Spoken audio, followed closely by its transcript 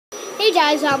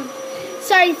Hey guys,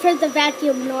 sorry for the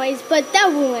vacuum noise, but that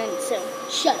will end soon.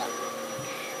 Shut up.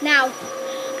 Now,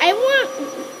 I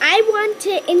want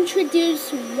to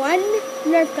introduce one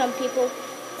Nerf gun, people.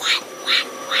 One.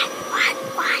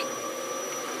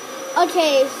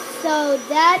 Okay, so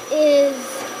that is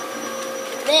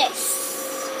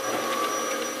this.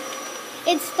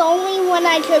 It's the only one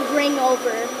I could bring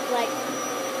over. Like,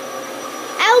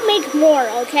 I'll make more,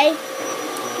 okay?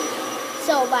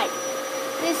 So, like,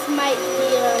 this might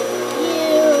be a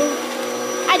review.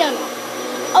 I don't know.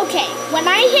 Okay, when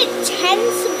I hit 10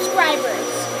 subscribers,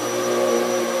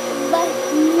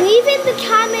 leave in the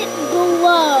comment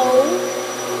below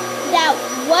that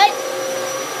what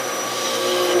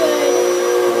should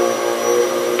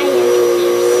I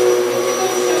introduce.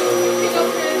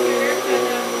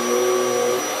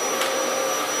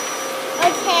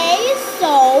 Okay,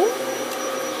 so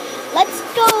let's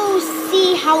go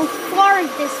see how far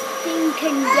this thing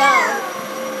can go.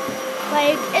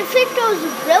 Like, if it goes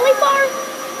really far,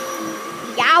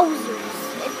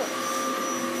 yowzers, it goes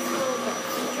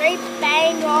straight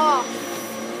bang off.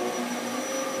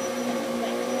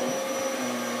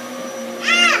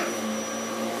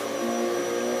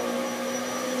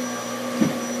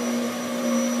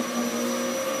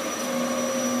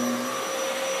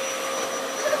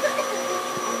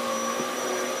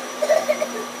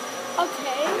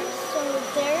 Okay, so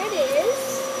there it is.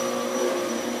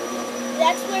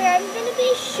 That's where I'm going to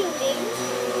be shooting.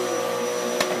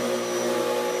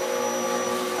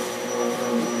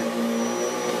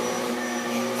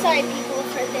 Sorry, people,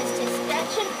 for this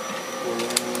distraction.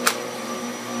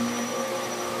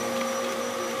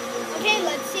 Okay,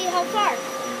 let's see how far.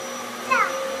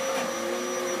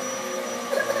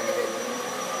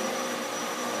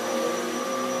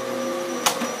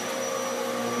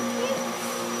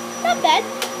 Not bad.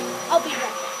 I'll be right back.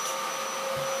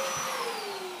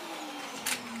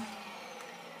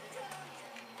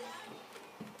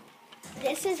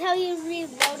 This is how you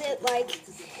reload it. Like,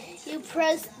 you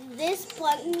press this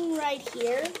button right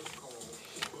here,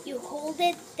 you hold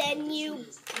it, then you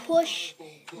push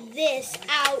this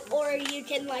out, or you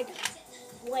can like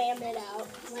slam it out.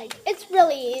 Like, it's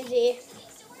really easy.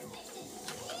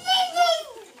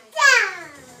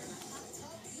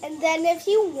 And then if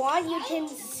you want, you can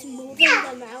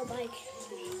smoothen them out, like,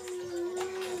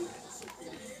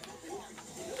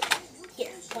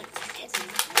 here, 1 second.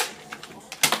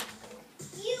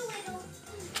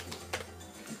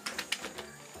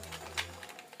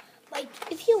 Like,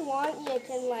 if you want, you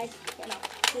can, like,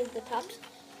 move the tops.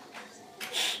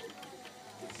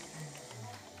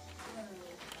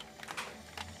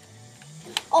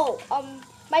 Oh,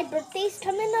 my birthday's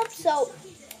coming up, so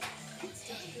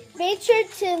make sure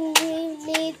to leave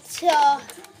me to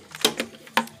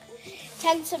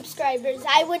 10 subscribers.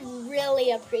 I would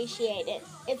really appreciate it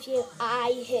if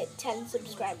I hit 10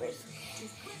 subscribers.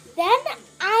 Then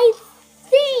I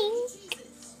think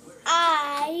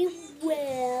I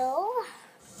will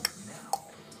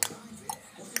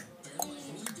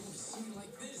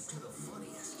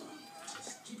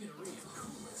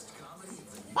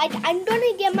I'm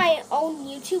gonna get my own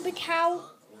YouTube account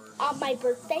on my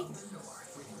birthday.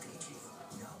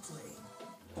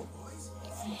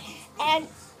 And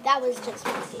that was just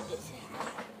my status.